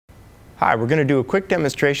Hi, we're going to do a quick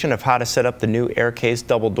demonstration of how to set up the new Aircase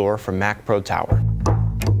double door from Mac Pro Tower.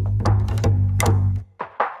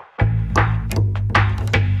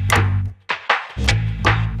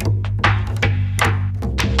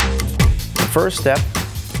 The first step,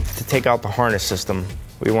 to take out the harness system,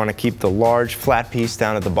 we want to keep the large flat piece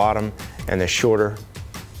down at the bottom and the shorter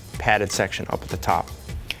padded section up at the top.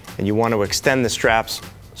 And you want to extend the straps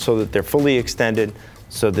so that they're fully extended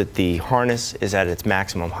so that the harness is at its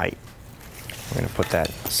maximum height. I'm going to put that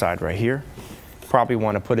aside right here. Probably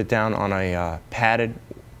want to put it down on a padded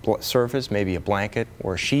surface, maybe a blanket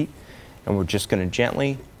or a sheet, and we're just going to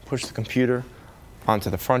gently push the computer onto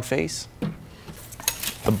the front face.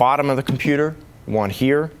 The bottom of the computer, one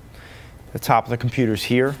here. The top of the computer is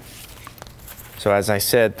here. So as I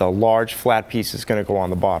said, the large flat piece is going to go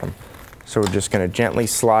on the bottom. So we're just going to gently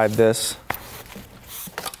slide this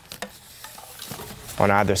on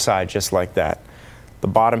either side, just like that. The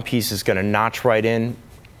bottom piece is going to notch right in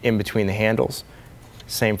between the handles.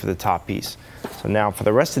 Same for the top piece. So now for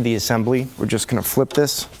the rest of the assembly, we're just going to flip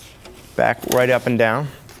this back right up and down.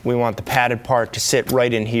 We want the padded part to sit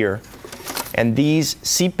right in here. And these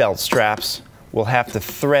seatbelt straps will have to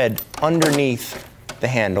thread underneath the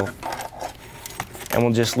handle. And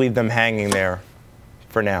we'll just leave them hanging there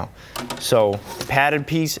for now. So the padded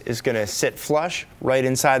piece is going to sit flush right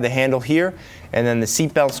inside the handle here, and then the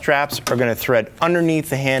seatbelt straps are going to thread underneath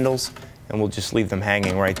the handles, and we'll just leave them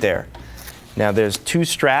hanging right there. Now there's two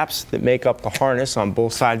straps that make up the harness on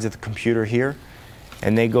both sides of the computer here,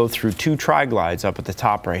 and they go through two tri-glides up at the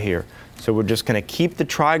top right here. So we're just going to keep the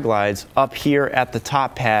tri-glides up here at the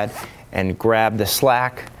top pad and grab the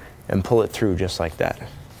slack and pull it through just like that.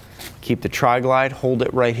 Keep the tri-glide, hold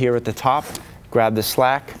it right here at the top, grab the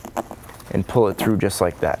slack, and pull it through just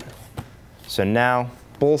like that. So now,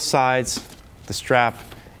 both sides, the strap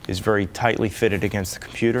is very tightly fitted against the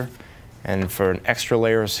computer. And for an extra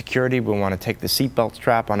layer of security, we want to take the seatbelt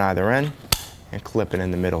strap on either end and clip it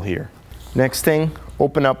in the middle here. Next thing,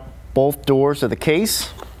 open up both doors of the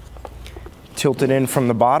case, tilt it in from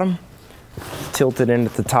the bottom, tilt it in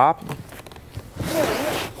at the top,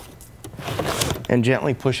 and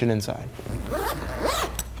gently push it inside.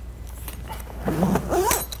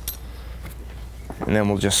 And then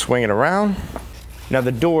we'll just swing it around. Now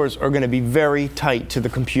the doors are going to be very tight to the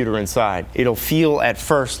computer inside. It'll feel at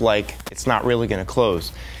first like it's not really going to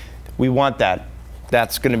close. We want that.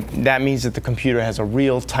 That means that the computer has a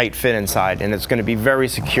real tight fit inside, and it's going to be very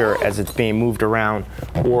secure as it's being moved around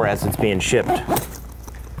or as it's being shipped.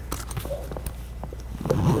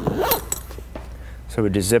 So we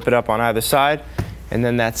just zip it up on either side, and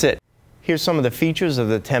then that's it. Here's some of the features of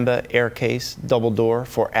the Tenba Aircase double door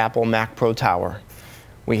for Apple Mac Pro Tower.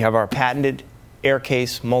 We have our patented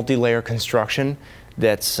Aircase multi-layer construction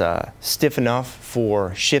that's stiff enough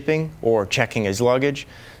for shipping or checking as luggage.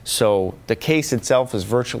 So the case itself is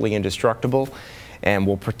virtually indestructible and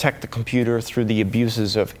will protect the computer through the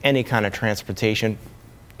abuses of any kind of transportation,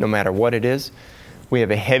 no matter what it is. We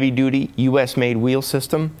have a heavy-duty US-made wheel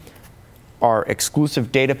system. Our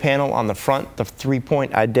exclusive data panel on the front, the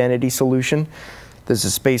 3-point identity solution. There's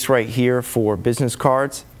a space right here for business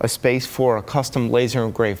cards, a space for a custom laser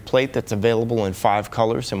engraved plate that's available in 5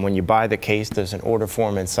 colors, and when you buy the case, there's an order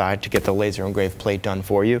form inside to get the laser engraved plate done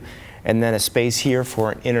for you. And then a space here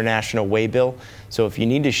for an international waybill. So if you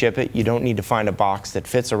need to ship it, you don't need to find a box that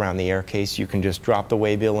fits around the Aircase. You can just drop the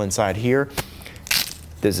waybill inside here.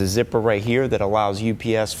 There's a zipper right here that allows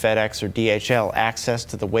UPS, FedEx, or DHL access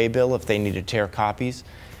to the waybill if they need to tear copies.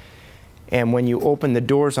 And when you open the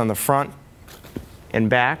doors on the front and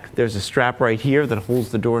back, there's a strap right here that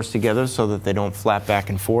holds the doors together so that they don't flap back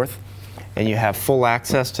and forth. And you have full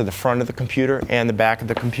access to the front of the computer and the back of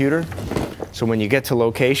the computer. So when you get to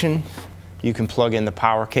location, you can plug in the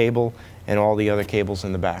power cable and all the other cables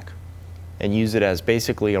in the back and use it as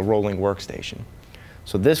basically a rolling workstation.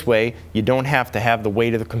 So this way, you don't have to have the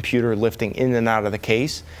weight of the computer lifting in and out of the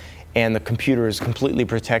case, and the computer is completely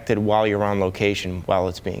protected while you're on location while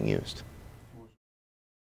it's being used.